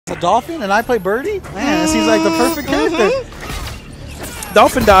Dolphin and I play Birdie? Man, that seems like the perfect character.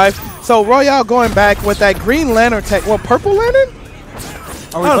 Dolphin dive. So Royale going back with that Green Lantern tech. Well, Purple Lantern?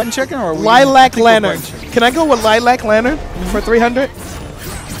 Are we button checking or are we Lilac Lantern. Can I go with Lilac Lantern for 300?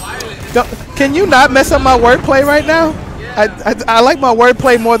 Can you not mess up my wordplay right now? I like my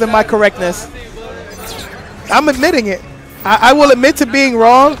wordplay more than my correctness. I'm admitting it. I will admit to being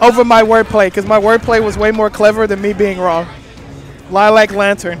wrong over my wordplay because my wordplay was way more clever than me being wrong. Lilac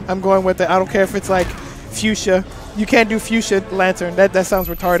Lantern. I'm going with it. I don't care if it's like fuchsia. You can't do fuchsia lantern. That sounds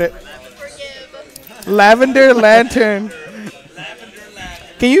retarded. Lavender Lantern.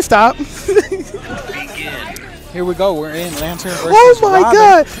 Can you stop? Here we go. We're in Lantern versus Oh my Robin.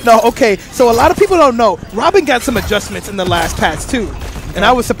 God. No, okay. So a lot of people don't know. Robin got some adjustments in the last patch too. And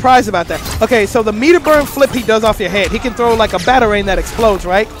I was surprised about that. Okay, so the meter burn flip he does off your head. He can throw like a batarang that explodes,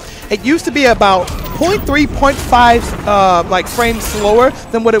 right? It used to be about 0.3, 0.5 like frames slower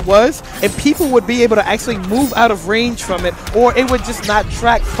than what it was, and people would be able to actually move out of range from it, or it would just not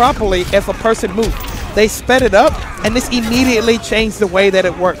track properly if a person moved. They sped it up, and this immediately changed the way that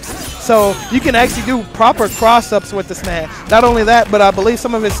it works. So you can actually do proper cross-ups with this man. Not only that, but I believe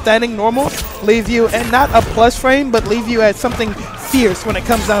some of his standing normal leave you, and not a plus frame, but leave you at something fierce when it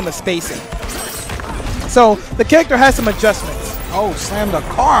comes down to spacing. So the character has some adjustments. Oh, slammed a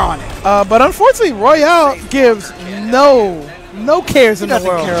car on it. But unfortunately, Royale gives no cares in the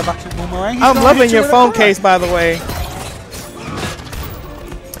world. Care about your boomerang. I'm loving your phone case, by the way.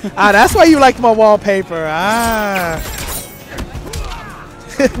 That's why you liked my wallpaper.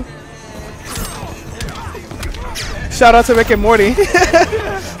 Shout out to Rick and Morty.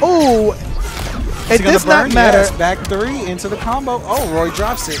 Oh, it does not matter. Yes, back 3 into the combo. Oh, Roy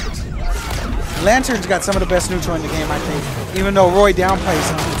drops it. Lantern's got some of the best neutral in the game, I think. Even though Roy downplays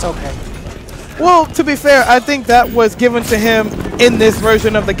him, it's okay. Well, to be fair, I think that was given to him in this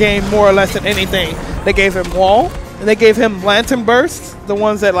version of the game more or less than anything. They gave him wall, and they gave him lantern bursts, the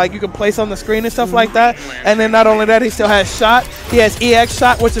ones that like you can place on the screen and stuff like that. And then not only that, he still has shot. He has EX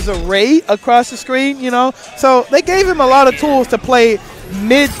shot, which is a ray across the screen, you know. So they gave him a lot of tools to play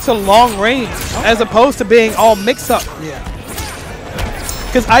mid to long range, as opposed to being all mix up. Yeah.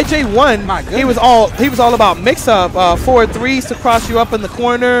 Because IJ1, he was all about mix up, forward threes to cross you up in the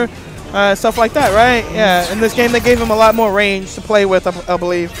corner, stuff like that, right? Yeah. In this game, they gave him a lot more range to play with, I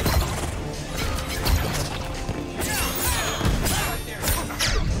believe.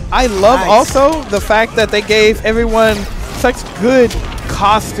 I love also the fact that they gave everyone such good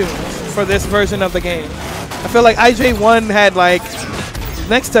costumes for this version of the game. I feel like IJ1 had like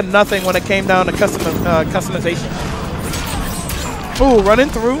next to nothing when it came down to customization. Ooh, running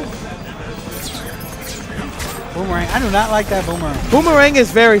through. Boomerang. I do not like that boomerang. Boomerang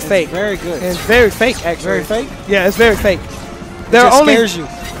is very fake. Very good. It's very fake, actually. Very fake? Yeah, it's very fake. Scares you.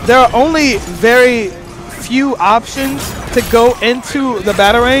 There are only very few options to go into the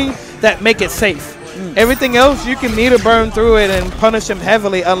batarang that make it safe. Everything else, you can meter burn through it and punish him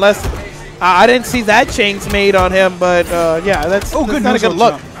heavily unless... I didn't see that change made on him, but yeah, that's not a good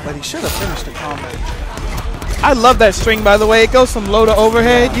look. But he should have finished the combo. I love that string, by the way. It goes from low to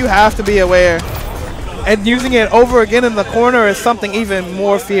overhead. You have to be aware. And using it over again in the corner is something even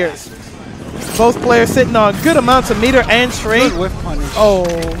more fierce. Both players sitting on good amounts of meter and string. Good whiff punish. Oh,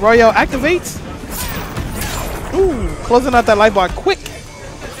 Royale activates. Ooh, closing out that light bar quick.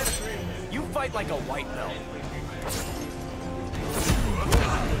 You fight like a white belt.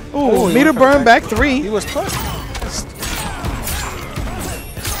 Ooh, meter burn back 3. He was pushed.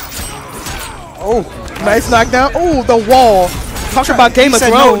 Oh, nice knockdown. Ooh, the wall. Talk about Game of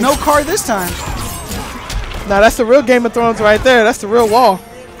Thrones. No card this time. Nah, that's the real Game of Thrones right there. That's the real wall.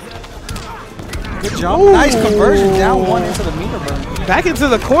 Good jump. Ooh. Nice conversion. Down 1 into the meter burn. Back into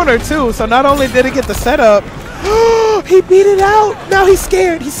the corner, too. So not only did he get the setup, he beat it out. Now he's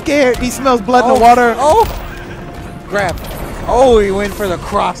scared. He's scared. He smells blood in the water. Oh. Grab. Oh, he went for the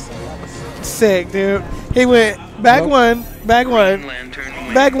cross. Sick, dude. He went back one, back one,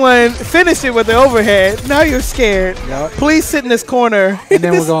 back one, finished it with the overhead. Now you're scared. Yep. Please sit in this corner. And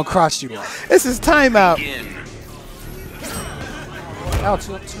then we're going to cross you. This is timeout.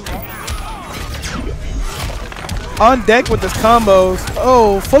 On deck with his combos.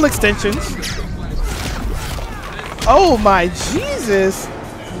 Oh, full extensions. Oh my Jesus.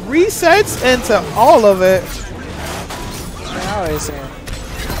 Resets into all of it. Now it's in.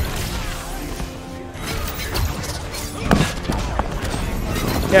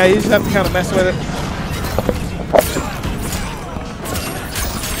 Yeah, you just have to kind of mess with it.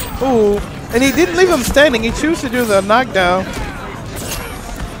 Ooh, and he didn't leave him standing. He chose to do the knockdown.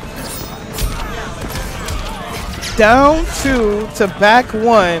 down 2 to back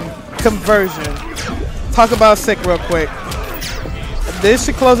 1 conversion. Talk about sick real quick. This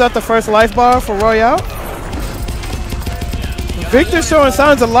should close out the first life bar for Royale. Victor showing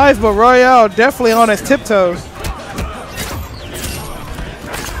signs of life, but Royale definitely on his tiptoes.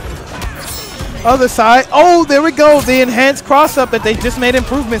 Other side. Oh, there we go. The enhanced cross-up that they just made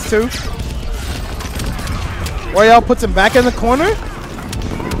improvements to. Royale puts him back in the corner.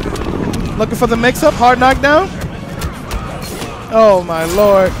 Looking for the mix-up. Hard knockdown. Oh, my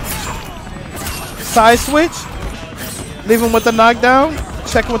Lord. Side switch. Leave him with the knockdown.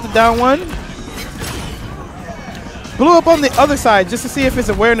 Check with the down 1. Blew up on the other side just to see if his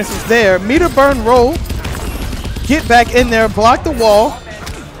awareness is there. Meter burn roll. Get back in there. Block the wall.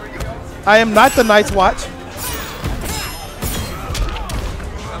 I am not the Night's Watch.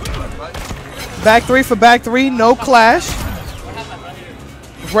 Back 3 for back 3. No clash.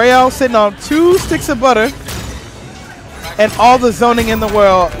 Royale sitting on 2 sticks of butter. And all the zoning in the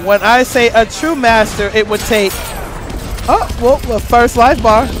world. When I say a true master, it would take... Oh, well, the first life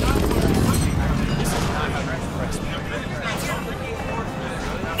bar.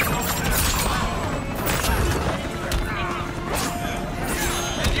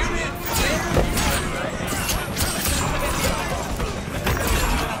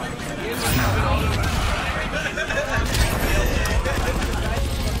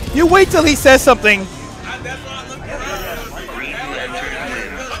 You wait till he says something.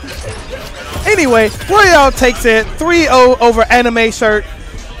 Anyway, Royale takes it 3-0 over anime shirt.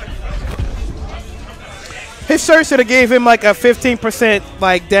 His shirt should have gave him like a 15%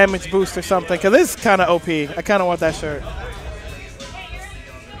 like damage boost or something, because this is kind of OP. I kind of want that shirt.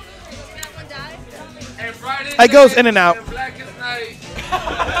 It goes in and out.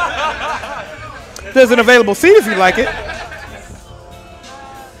 There's an available seat if you like it.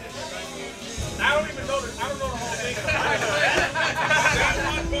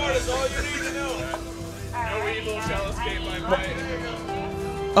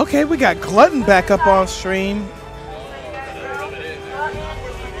 Okay, we got Glutton back up on stream.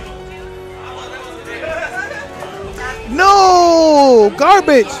 No!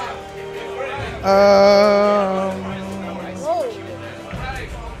 Garbage!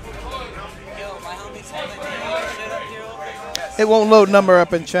 It won't load number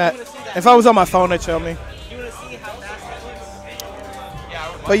up in chat. If I was on my phone, it'd show me.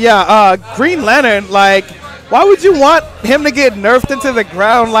 But yeah, Green Lantern, like... Why would you want him to get nerfed into the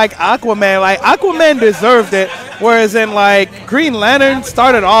ground like Aquaman? Like, Aquaman deserved it, whereas in, like, Green Lantern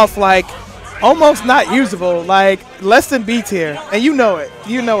started off, like, almost not usable, like, less than B tier. And you know it.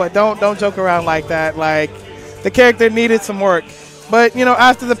 You know it. Don't joke around like that. Like, the character needed some work. But, you know,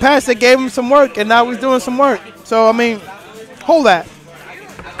 after the patch, they gave him some work, and now he's doing some work. So, I mean, hold that.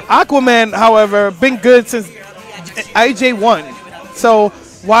 Aquaman, however, been good since IJ1. So...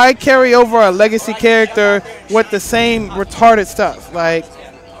 why carry over a legacy character with the same retarded stuff? Like,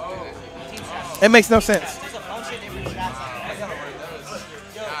 it makes no sense.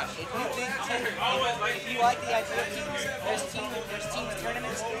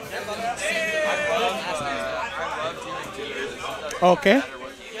 Okay.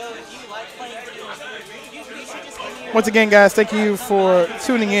 Once again, guys, thank you for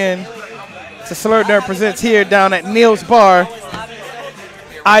tuning in to Slurred Presents here down at Neil's Bar.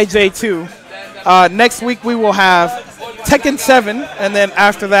 IJ2. Next week we will have Tekken 7, and then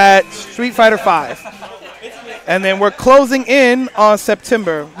after that Street Fighter 5. And then we're closing in on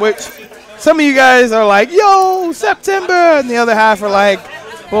September, which some of you guys are like, yo, September, and the other half are like,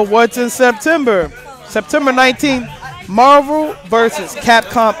 well, what's in September? September 19th, Marvel vs.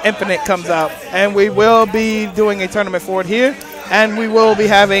 Capcom Infinite comes out, and we will be doing a tournament for it here, and we will be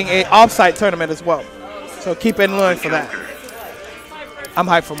having a off-site tournament as well. So keep in line for that. I'm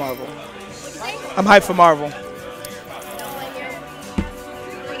hyped for Marvel. I'm hyped for Marvel.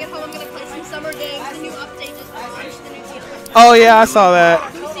 Oh yeah, I saw that.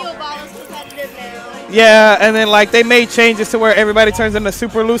 Yeah, and then like they made changes to where everybody turns into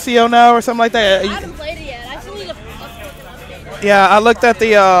Super Lucio now or something like that. I haven't played it yet. I still need a update. Yeah, I looked at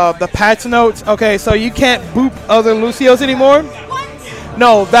the patch notes. Okay, so you can't boop other Lucios anymore. What?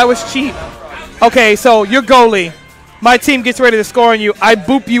 No, that was cheap. Okay, so you're goalie. My team gets ready to score on you. I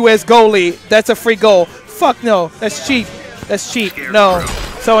boop you as goalie. That's a free goal. Fuck no. That's cheap. That's cheap. No.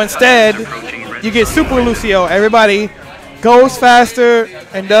 So instead, you get Super Lucio. Everybody goes faster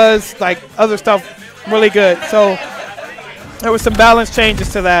and does like other stuff really good. So there was some balance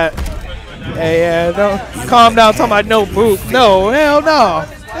changes to that. Hey, yeah, don't calm down. Talking about no boop. No, hell no.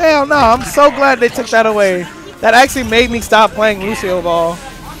 Hell no. I'm so glad they took that away. That actually made me stop playing Lucio Ball.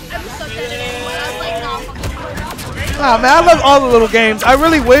 Ah, man, I love all the little games. I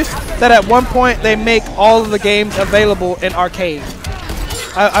really wish that at one point they make all of the games available in arcade.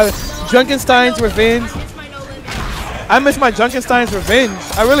 Junkenstein's Revenge. I miss my Junkenstein's Revenge.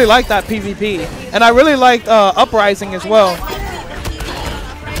 I really like that PvP. And I really liked Uprising as well.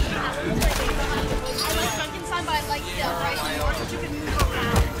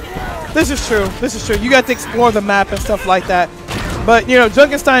 This is true. This is true. You got to explore the map and stuff like that. But, you know,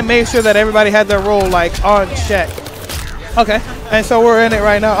 Junkenstein made sure that everybody had their role, like, on check. Okay. And so we're in it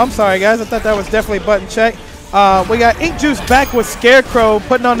right now. I'm sorry, guys. I thought that was definitely button check. We got Ink Juice back with Scarecrow,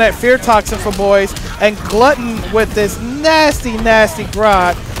 putting on that Fear Toxin for boys. And Glutton with this nasty, nasty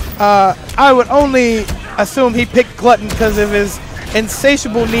Grod. I would only assume he picked Glutton because of his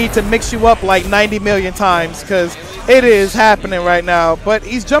insatiable need to mix you up like 90 million times, because it is happening right now. But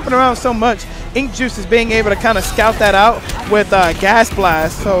he's jumping around so much. Ink Juice is being able to kind of scout that out with Gas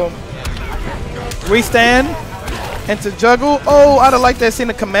Blast. So, restand into juggle. Oh, I'd have liked to have seen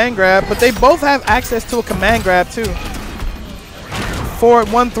a command grab, but they both have access to a command grab too.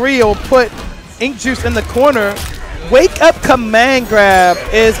 4-1-3 will put Ink Juice in the corner. Wake up command grab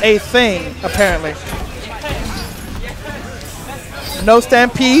is a thing, apparently. No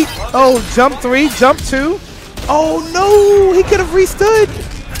stampede. Oh, jump 3, jump 2. Oh no, he could have restood.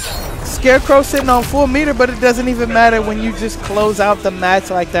 Scarecrow sitting on full meter, but it doesn't even matter when you just close out the match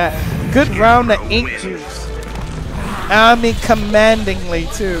like that. Good round to Ink Juice. I mean, commandingly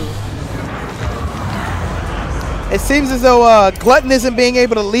too. It seems as though Glutton isn't being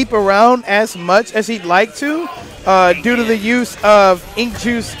able to leap around as much as he'd like to due to the use of Ink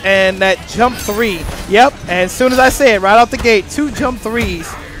Juice and that jump 3. Yep, and as soon as I say it, right out the gate, 2 jump 3s.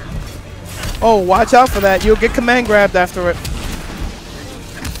 Oh, watch out for that. You'll get command grabbed after it.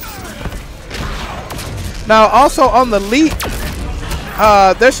 Now, also on the leap,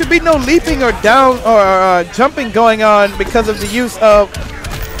 there should be no leaping or down or jumping going on because of the use of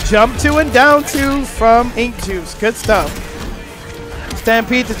jump 2 and down 2 from Ink Juice. Good stuff.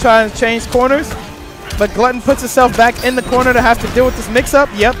 Stampede to try and change corners, but Glutton puts himself back in the corner to have to deal with this mix-up.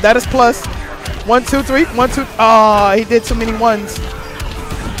 Yep, that is plus. 1, 2, 3. 1, 2. Oh, he did so many ones.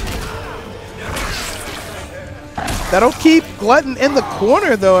 That'll keep Glutton in the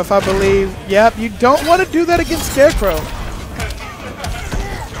corner, though, if I believe. Yep, you don't want to do that against Scarecrow.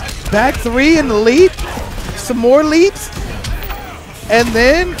 Back 3 and leap. Some more leaps. And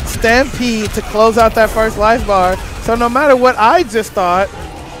then Stampede to close out that first life bar. So no matter what I just thought,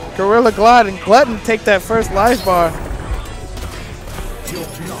 Gorilla Glide and Glutton take that first life bar.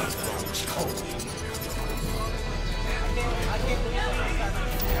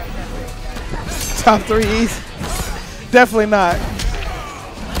 Top 3 easy. Definitely not.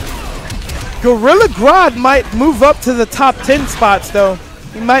 Gorilla Grodd might move up to the top 10 spots, though.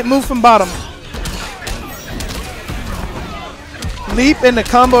 He might move from bottom. Leap in the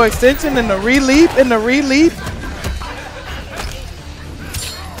combo extension and the re-leap and the re-leap.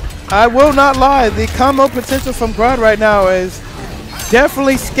 I will not lie. The combo potential from Grodd right now is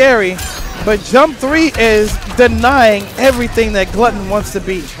definitely scary. But jump 3 is denying everything that Glutton wants to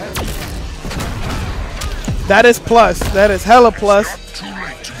be. That is plus. That is hella plus.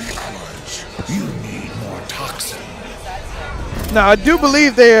 You need more toxin. Now, I do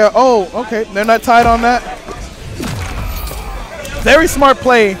believe they are... Oh, okay. They're not tied on that. Very smart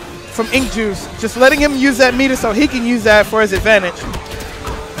play from Ink Juice. Just letting him use that meter so he can use that for his advantage.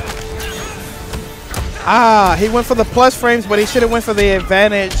 Ah, he went for the plus frames, but he should have went for the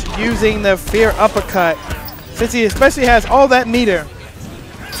advantage using the Fear Uppercut, since he especially has all that meter.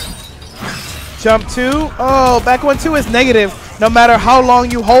 Jump 2. Oh, back 1, 2 is negative no matter how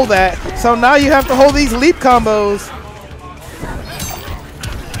long you hold that. So now you have to hold these leap combos.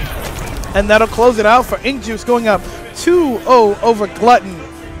 And that'll close it out for Ink Juice, going up 2-0 over Glutton.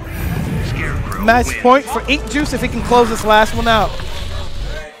 Match point for Ink Juice if he can close this last one out.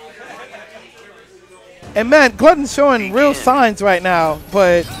 And man, Glutton's showing real signs right now,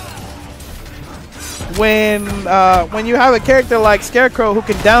 but when you have a character like Scarecrow who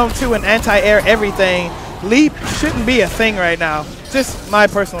can down 2 and anti-air everything, leap shouldn't be a thing right now. Just my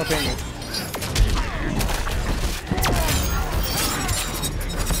personal opinion.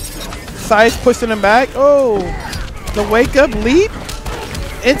 Size pushing him back. Oh, the wake up leap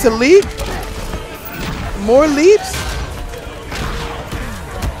into leap. More leaps.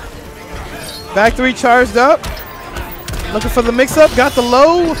 Back 3 charged up. Looking for the mix up. Got the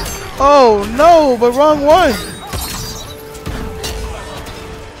low. Oh no, but wrong one.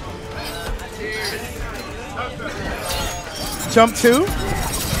 Jump 2.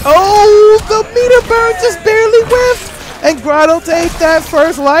 Oh, the meter burn just barely whiffed. And Grotto take that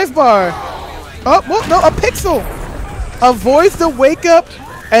first life bar. Oh, well, no, a pixel. avoids the wake up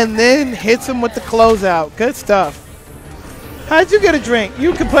and then hits him with the closeout. Good stuff. How'd you get a drink?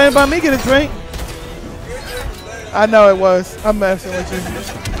 You complain about me get a drink? I know it was. I'm messing with you.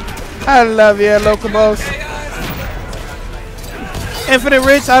 I love you, Locobos. Infinite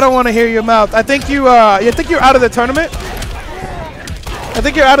Rich, I don't want to hear your mouth. I think you're out of the tournament. I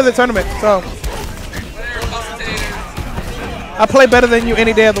think you're out of the tournament. So I play better than you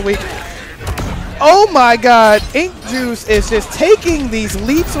any day of the week. Oh my God, Ink Juice is just taking these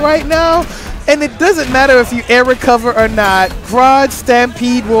leaps right now, and it doesn't matter if you air recover or not. Garage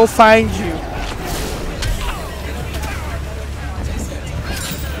Stampede will find you.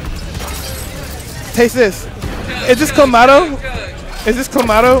 Taste this. Is this Clamato? Is this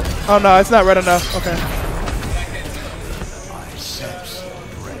Clamato? Oh no, it's not red enough. Okay.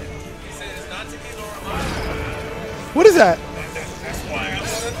 What is that?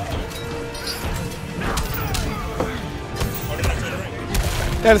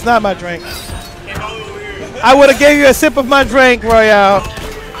 That is not my drink. I would have gave you a sip of my drink, Royale.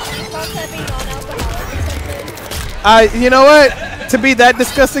 You know what? To be that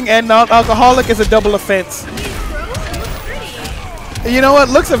disgusting and non-alcoholic is a double offense. You know what?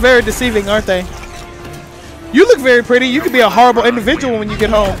 Looks are very deceiving, aren't they? You look very pretty. You could be a horrible individual when you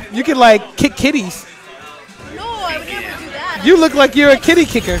get home. You could like kick kitties. No, I would never do that. You look like you're a kitty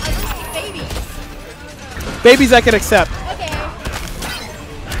kicker. Babies I could accept. Okay.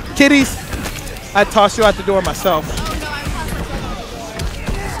 Kitties, I'd toss you out the door myself. Oh no, I'm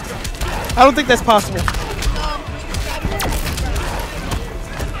possible. I don't think that's possible.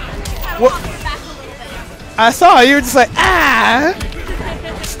 What? I saw you were just like, ah.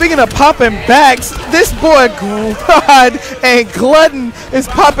 Speaking of popping backs, this boy Grod and Glutton is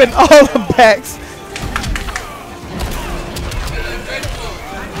popping all the backs.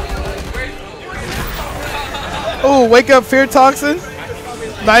 Oh, wake up, Fear Toxin.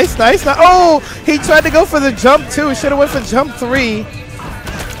 Nice, nice. Oh, he tried to go for the jump too. Should have went for jump 3.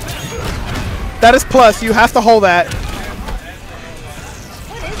 That is plus. You have to hold that.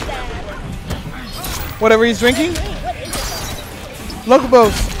 What is that? Whatever he's drinking. What is it?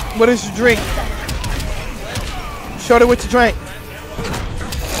 Locobos, what is your drink? Show it what you drank.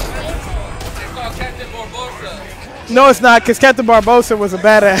 No, it's not, because Captain Barbosa was a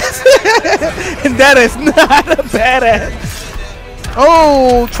badass. And that is not a badass.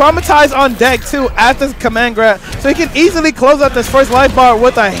 Oh, traumatized on deck too after the command grab. So he can easily close out this first life bar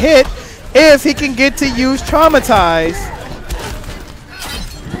with a hit if he can get to use traumatize.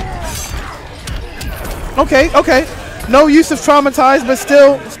 Okay, okay. No use of traumatize, but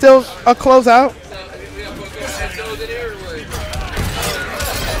still a closeout.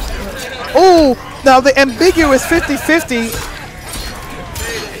 Oh, now the ambiguous 50-50.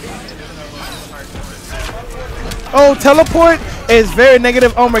 Oh, teleport is very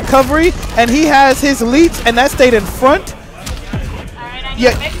negative on recovery, and he has his leaps, and that stayed in front.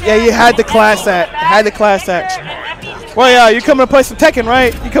 Yeah, you had to class that. Had to class that. Well, yeah, you coming to play some Tekken,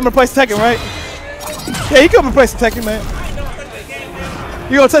 right? You coming to play some Tekken, right? Yeah, you coming to play some Tekken, man.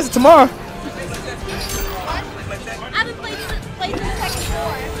 You gonna test it tomorrow? I haven't played this Tekken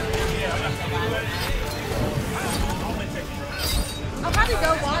 4. I'll probably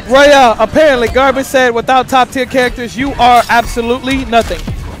go watch. Royale, apparently Garbage said without top tier characters, you are absolutely nothing. I'm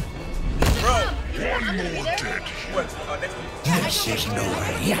gonna be there. This is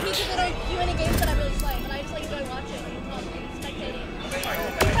nowhere yet. People that don't do any games that I really play, but I just like enjoy watching and spectating. I'm trying to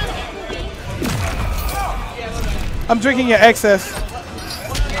get movie. I'm drinking your excess.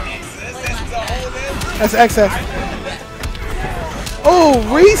 That's excess. Oh,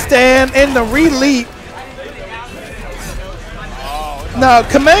 restand and the re-leap. Now,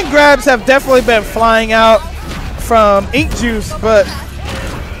 command grabs have definitely been flying out from Ink Juice, but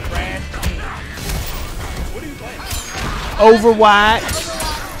Overwatch.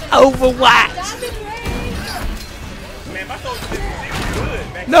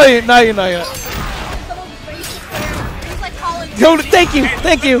 No, you're not. Yo, thank you.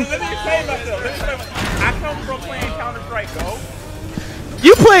 Let me explain myself. I come from playing Counter-Strike Go.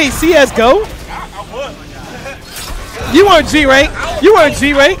 You played CS:GO? I was. You weren't G rank. You weren't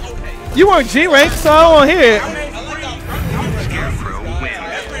G rank, so I don't want to hear it.